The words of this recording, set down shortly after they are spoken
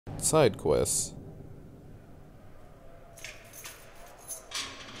side quests.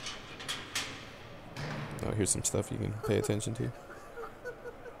 Oh, here's some stuff you can pay attention to.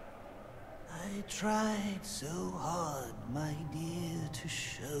 I tried so hard, my dear, to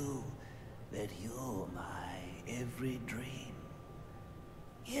show that you're my every dream.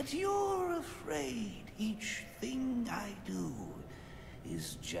 Yet you're afraid each thing I do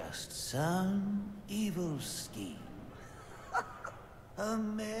is just some evil scheme. A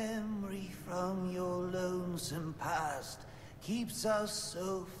memory from your lonesome past keeps us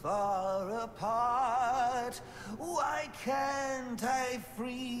so far apart. Why can't I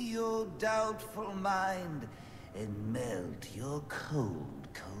free your doubtful mind and melt your cold,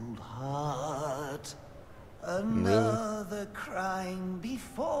 cold heart? Another crime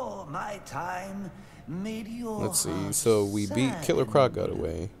before my time made your Let's see, so we beat Killer Croc got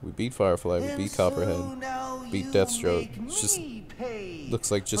away. We beat Firefly, we beat Copperhead, beat Deathstroke. It's just looks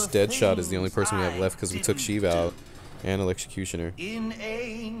like just Deadshot is the only person we have left because we took Shiva out and Electrocutioner. In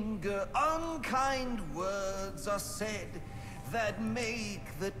anger, unkind words are said that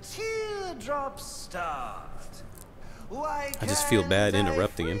make the teardrops start. Why I just feel bad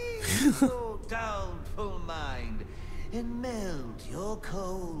interrupting him. your doubtful mind and melt your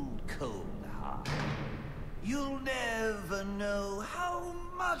cold, cold heart. You'll never know how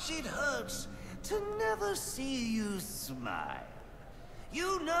much it hurts to never see you smile.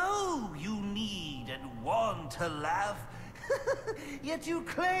 You know you need and want to laugh, yet you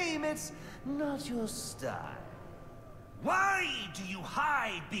claim it's not your style. Why do you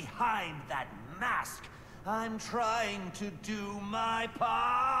hide behind that mask? I'm trying to do my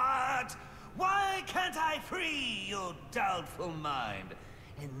part. Why can't I free your doubtful mind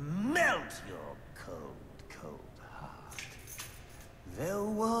and melt your cold, cold heart? There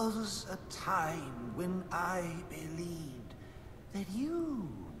was a time when I believed that you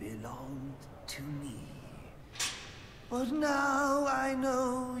belonged to me. But now I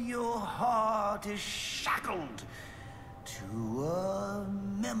know your heart is shackled to a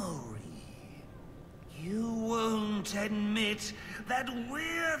memory. You won't admit that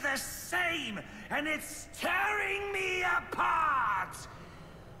we're the same, and it's tearing me apart!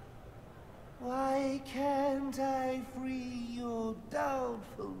 Why can't I free your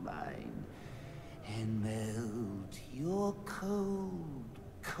doubtful mind and melt your cold,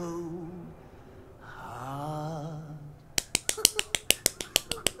 cold heart?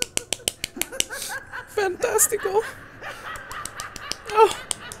 Fantastical! Oh,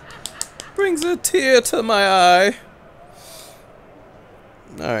 brings a tear to my eye.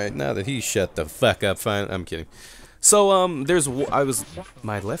 Alright, now that he shut the fuck up, fine. I'm kidding. So,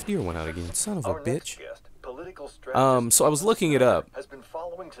 my left ear went out again, son of a bitch. So I was looking it up,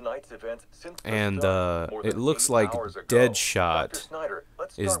 and it looks like Deadshot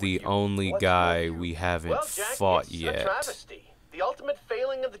is the only guy we haven't fought yet. The ultimate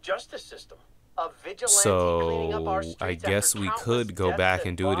failing of the justice system. So I guess we could go back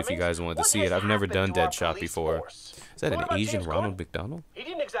and do it if you guys wanted to see it. I've never done Deadshot before. Is that an Asian Ronald McDonald? He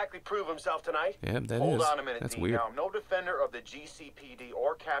didn't exactly prove himself tonight. Yeah, that Hold is. on a minute, That's D. weird. Now, I'm no defender of the GCPD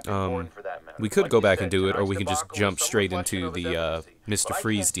or Captain Gordon for that matter. We could Like go you back said, and do it, or we tonight's can just debacle jump is some straight reflection into of the the deficiency. Mr. But I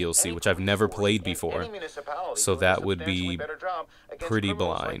Freeze can't see DLC, any which I've never police played force before. in any municipality So doing a that would substantially be better job against pretty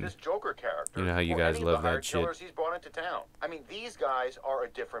criminals like blind. this Joker character, You know how you or guys any love of the that hired shit. killers he's brought into town. I mean, these guys are a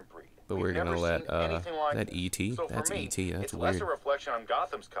different breed. But We've we're gonna never let seen anything like that this. E.T. So for That's me, E.T. That's it's less weird. a reflection on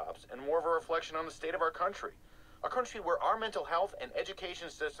Gotham's cops and more of a reflection on the state of our country. A country where our mental health and education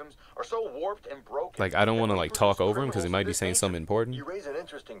systems are so warped and broken. Like, I don't want to like talk over him because he might be criminals of saying this something important. You raise an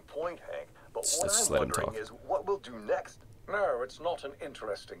interesting point, Hank, but Let's what just I'm let him wondering talk. is what we'll do next. No, it's not an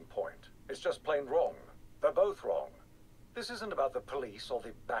interesting point. It's just plain wrong. They're both wrong. This isn't about the police or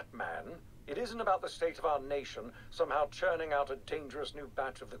the Batman. It isn't about the state of our nation somehow churning out a dangerous new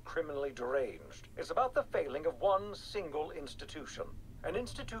batch of the criminally deranged. It's about the failing of one single institution. An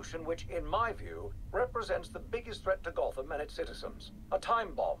institution which, in my view, represents the biggest threat to Gotham and its citizens. A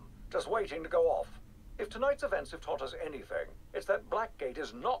time bomb, just waiting to go off. If tonight's events have taught us anything, it's that Blackgate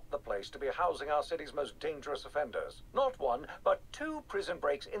is not the place to be housing our city's most dangerous offenders. Not one, but two prison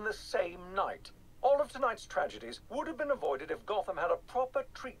breaks in the same night. All of tonight's tragedies would have been avoided if Gotham had a proper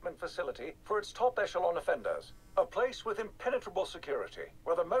treatment facility for its top echelon offenders. A place with impenetrable security,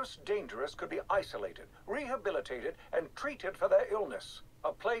 where the most dangerous could be isolated, rehabilitated, and treated for their illness.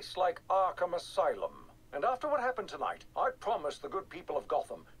 A place like Arkham Asylum. And after what happened tonight, I promise the good people of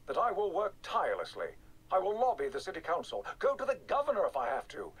Gotham that I will work tirelessly. I will lobby the city council, go to the governor if I have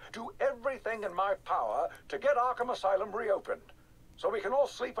to, do everything in my power to get Arkham Asylum reopened, so we can all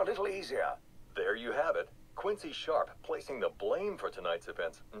sleep a little easier. There you have it. Quincy Sharp placing the blame for tonight's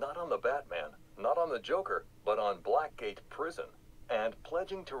events not on the Batman, not on the Joker, but on Blackgate Prison, and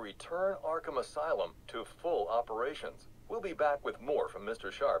pledging to return Arkham Asylum to full operations. We'll be back with more from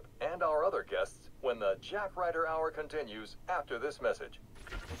Mr. Sharp and our other guests when the Jack Ryder Hour continues after this message.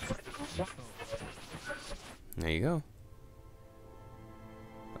 There you go.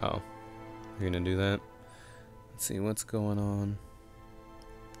 Oh, you're gonna do that? Let's see what's going on.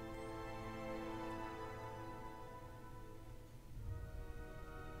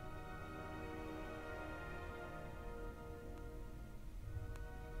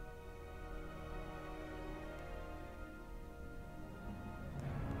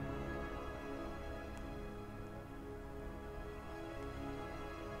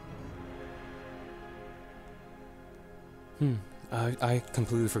 I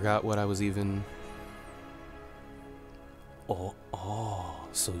completely forgot what I was even. Oh,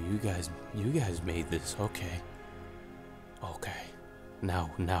 so you guys made this, okay. Now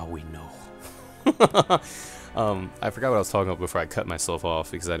we know. I forgot what I was talking about before I cut myself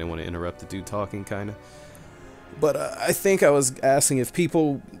off because I didn't want to interrupt the dude talking, kinda. But I think I was asking if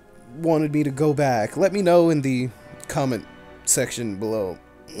people wanted me to go back. Let me know in the comment section below.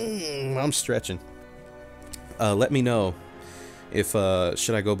 I'm stretching. Let me know if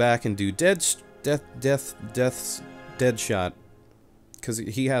should I go back and do Deadshot, because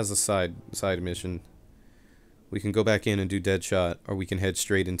he has a side mission. We can go back in and do Deadshot, or we can head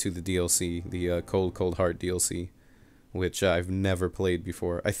straight into the DLC, the Cold Heart DLC, which I've never played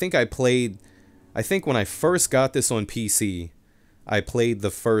before. I think when I first got this on PC, I played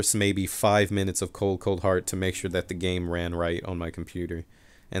the first maybe 5 minutes of Cold Heart to make sure that the game ran right on my computer,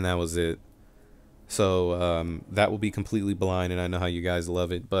 and that was it. So that will be completely blind, and I know how you guys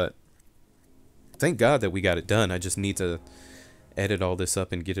love it, but thank God that we got it done. I just need to edit all this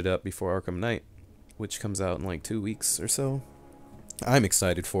up and get it up before Arkham Knight, which comes out in like 2 weeks or so. I'm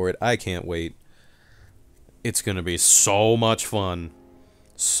excited for it. I can't wait. It's gonna be so much fun.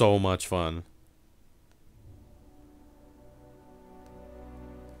 So much fun.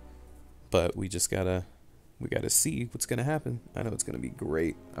 But we gotta see what's gonna happen. I know it's gonna be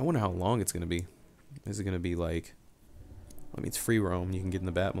great. I wonder how long it's gonna be. Is it gonna be like, I mean, it's free roam, you can get in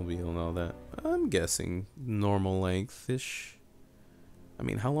the Batmobile and all that. I'm guessing normal length-ish. I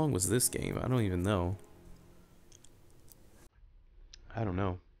mean, how long was this game? I don't even know. I don't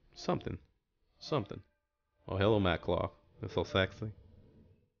know. Something. Oh, hello, Matt Claw. That's so sexy.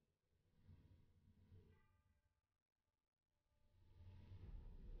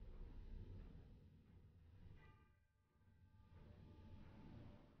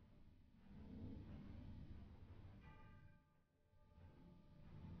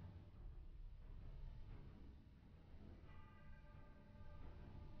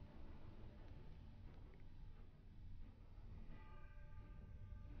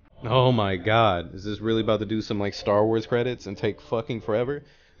 Oh my God, is this really about to do some like Star Wars credits and take fucking forever?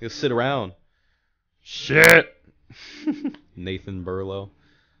 Just sit around. Shit! Nathan Burlow.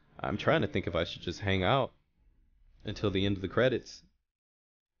 I'm trying to think if I should just hang out until the end of the credits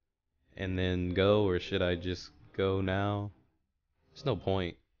and then go, or should I just go now? There's no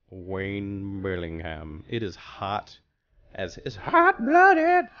point. Wayne Burlingham. It is hot as it's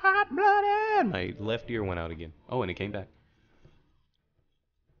hot-blooded. My left ear went out again. Oh, and it came back.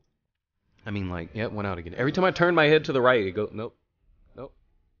 I mean, like, yeah, it went out again. Every time I turn my head to the right, it goes, nope.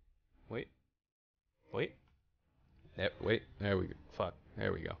 Wait. Wait, there we go. Fuck,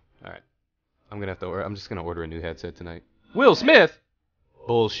 there we go. Alright. I'm just gonna order a new headset tonight. Will Smith?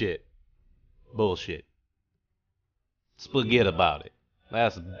 Bullshit. Spaghetti about it.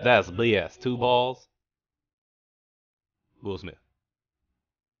 That's BS. 2 balls. Will Smith.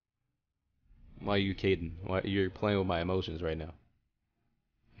 Why are you kidding? Why you're playing with my emotions right now?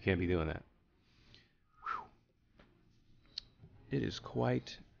 You can't be doing that. It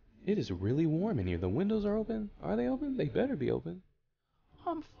is really warm in here. The windows are open. Are they open? They better be open.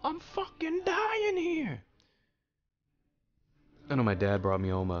 I'm fucking dying here. I know my dad brought me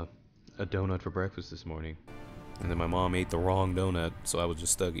home a donut for breakfast this morning. And then my mom ate the wrong donut, so I was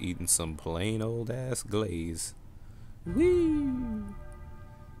just stuck eating some plain old ass glaze. Whee!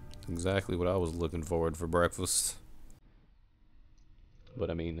 Exactly what I was looking forward for breakfast. But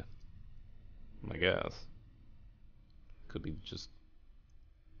I mean, I guess could be just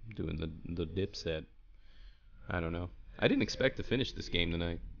doing the dip set. I don't know. I didn't expect to finish this game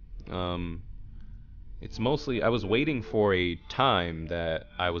tonight. It's mostly I was waiting for a time that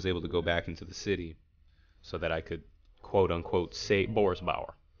I was able to go back into the city so that I could quote unquote save Boris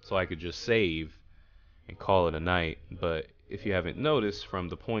Bauer. So I could just save and call it a night. But if you haven't noticed from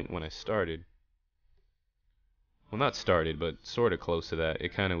the point when I started, Well, not started, but sort of close to that.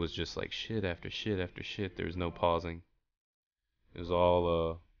 It kind of was just like shit after shit after shit. There was no pausing. It was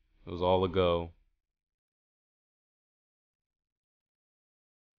all a go.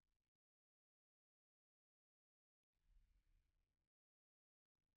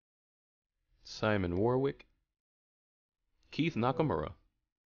 Simon Warwick, Keith Nakamura,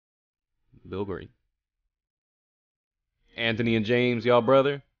 Bill Green, Anthony and James, y'all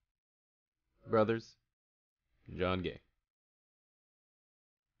brothers, John Gay.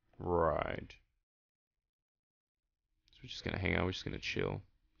 Right. So we're just gonna hang out. We're just gonna chill.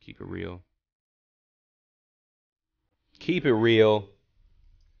 Keep it real. Keep it real.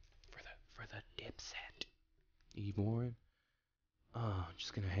 For the dipset. Eve Warren. Oh,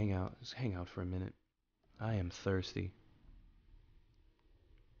 just gonna hang out. Just hang out for a minute. I am thirsty.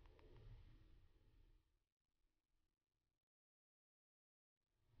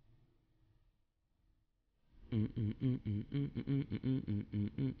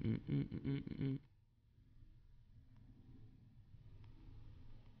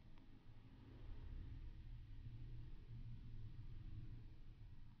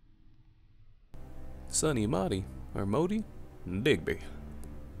 Sonny Modi, or Modi, Digby.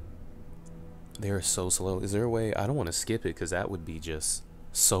 They are so slow. Is there a way? I don't want to skip it because that would be just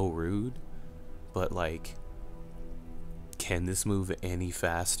so rude. But like, can this move any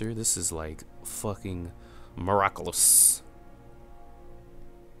faster? This is like fucking miraculous.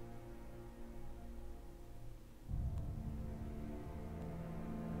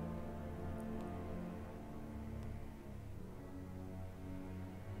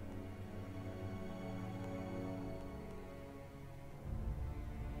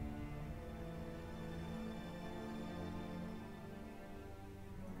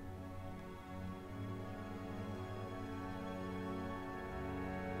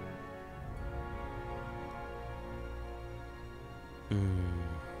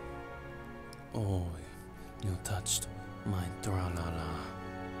 Oh, you touched my tra-la-la.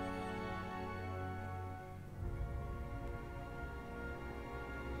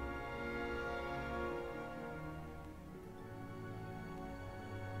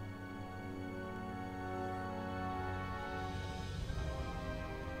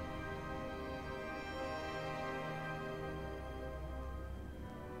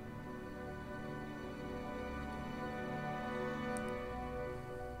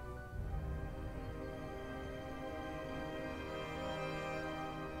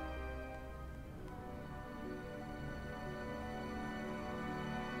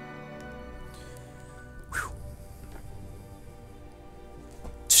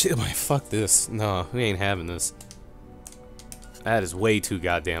 Shit, man, fuck this. No, we ain't having this. That is way too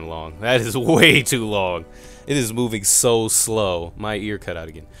goddamn long. That is way too long. It is moving so slow. My ear cut out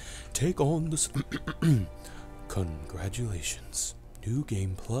again. Take on this. Congratulations. New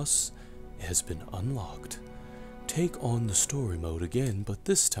Game Plus has been unlocked. Take on the story mode again, but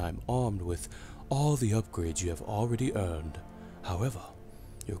this time armed with all the upgrades you have already earned. However,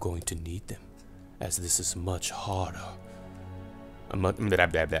 you're going to need them, as this is much harder.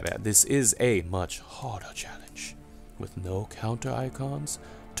 This is a much harder challenge, with no counter icons,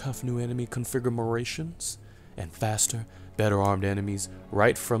 tough new enemy configurations, and faster, better armed enemies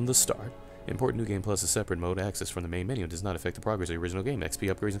right from the start. Import New Game Plus is separate mode access from the main menu and does not affect the progress of the original game.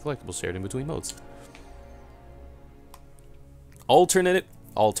 XP upgrades and collectibles shared in between modes.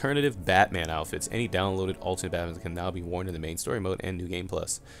 Alternative Batman outfits. Any downloaded alternate Batman can now be worn in the main story mode and New Game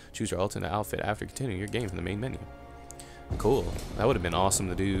Plus. Choose your alternate outfit after continuing your game from the main menu. Cool. That would have been awesome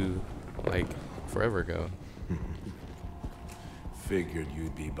to do, like, forever ago. Figured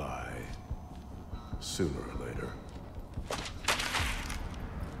you'd be by sooner or later.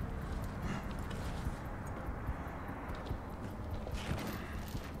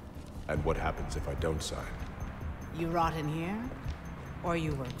 And what happens if I don't sign? You rot in here, or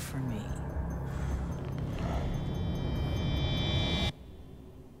you work for me.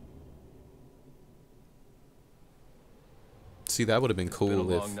 See, that would have been cool It's been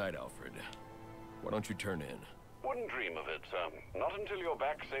a if... long night, Alfred. Why don't you turn in? Wouldn't dream of it, not until you're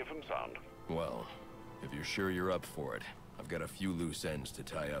back safe and sound. Well, if you're sure you're up for it, I've got a few loose ends to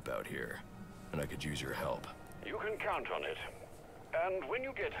tie up out here, and I could use your help. You can count on it. And when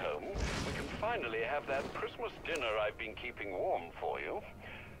you get home, we can finally have that Christmas dinner I've been keeping warm for you,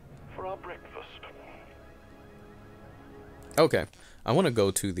 for our breakfast. Okay, I want to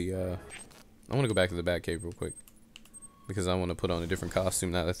go to the, I want to go back to the Batcave real quick. Because I want to put on a different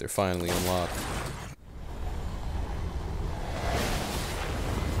costume now that they're finally unlocked.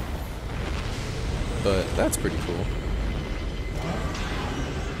 But that's pretty cool.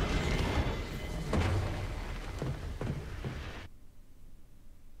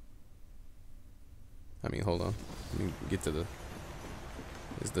 I mean, hold on. Let me get to the...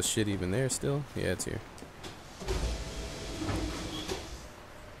 Is the shit even there still? Yeah, it's here.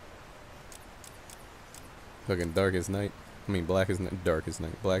 Fucking dark as night. I mean, black as night. Dark as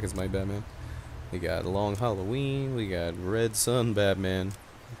night. Black as night Batman. We got Long Halloween. We got Red Sun Batman.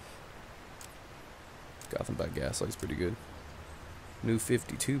 Gotham by Gaslight's pretty good. New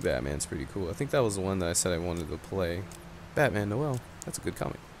 52 Batman's pretty cool. I think that was the one that I said I wanted to play. Batman Noel. That's a good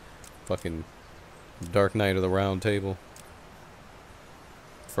comic. Fucking Dark Knight of the Round Table.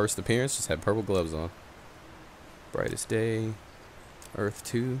 First appearance, just had purple gloves on. Brightest Day. Earth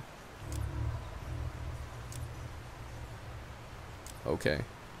 2. Okay.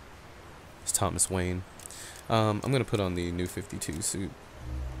 It's Thomas Wayne. I'm gonna put on the new 52 suit.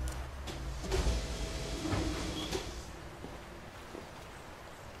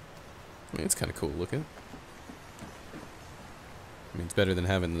 I mean, it's kind of cool looking. I mean, it's better than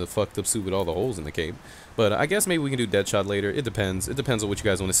having the fucked up suit with all the holes in the cape. But I guess maybe we can do Deadshot later. It depends. It depends on what you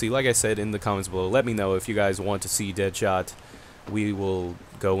guys want to see. Like I said in the comments below, let me know if you guys want to see Deadshot. We will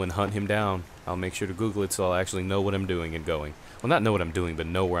go and hunt him down. I'll make sure to Google it so I'll actually know what I'm doing and going. Well, not know what I'm doing, but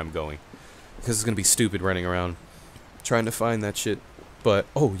know where I'm going. Because it's going to be stupid running around trying to find that shit. But,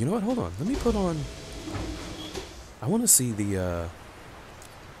 oh, you know what? Hold on. Let me put on... I want to see the,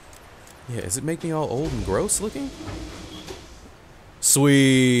 Yeah, does it make me all old and gross looking?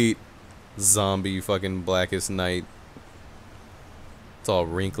 Sweet! Zombie fucking Blackest Night. It's all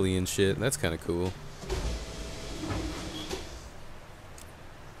wrinkly and shit. That's kind of cool.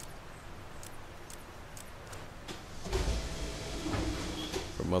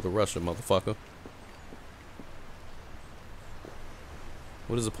 From Mother Russia, motherfucker.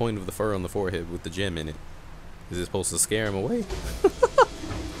 What is the point of the fur on the forehead with the gem in it? Is it supposed to scare him away?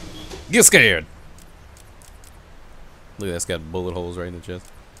 Get scared! Look at that, it's got bullet holes right in the chest.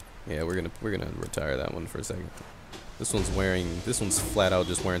 Yeah, we're gonna retire that one for a second. This one's flat out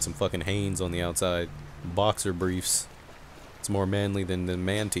just wearing some fucking Hanes on the outside. Boxer briefs. It's more manly than the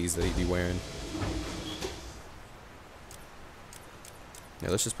man-tees that he'd be wearing. Yeah,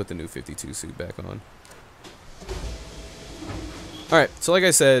 let's just put the new 52 suit back on. Alright, so like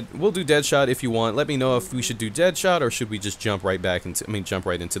I said, we'll do Deadshot if you want. Let me know if we should do Deadshot or should we just jump right back into, jump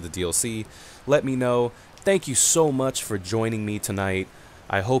right into the DLC. Let me know. Thank you so much for joining me tonight.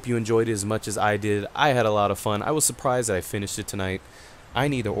 I hope you enjoyed it as much as I did. I had a lot of fun. I was surprised that I finished it tonight. I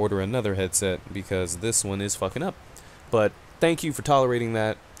need to order another headset because this one is fucking up. But thank you for tolerating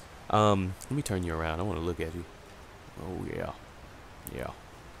that. Let me turn you around. I want to look at you. Oh, yeah. Yeah.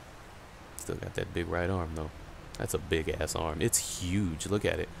 Still got that big right arm, though. That's a big-ass arm. It's huge. Look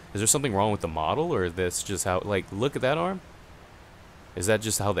at it. Is there something wrong with the model, or that's just how... Like, look at that arm. Is that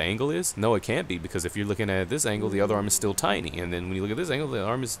just how the angle is? No, it can't be, because if you're looking at this angle, the other arm is still tiny. And then when you look at this angle, the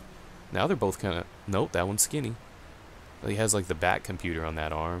arm is... Now they're both kind of... Nope, that one's skinny. He has, like, the back computer on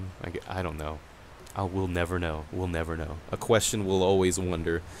that arm. I don't know. We'll never know. We'll never know. A question we'll always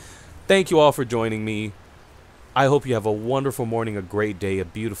wonder. Thank you all for joining me. I hope you have a wonderful morning, a great day, a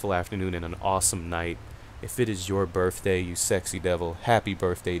beautiful afternoon, and an awesome night. If it is your birthday, you sexy devil, happy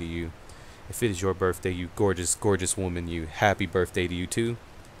birthday to you. If it is your birthday, you gorgeous, gorgeous woman, you happy birthday to you too.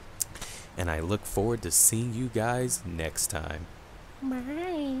 And I look forward to seeing you guys next time.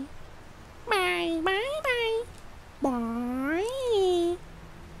 Bye. Bye. Bye.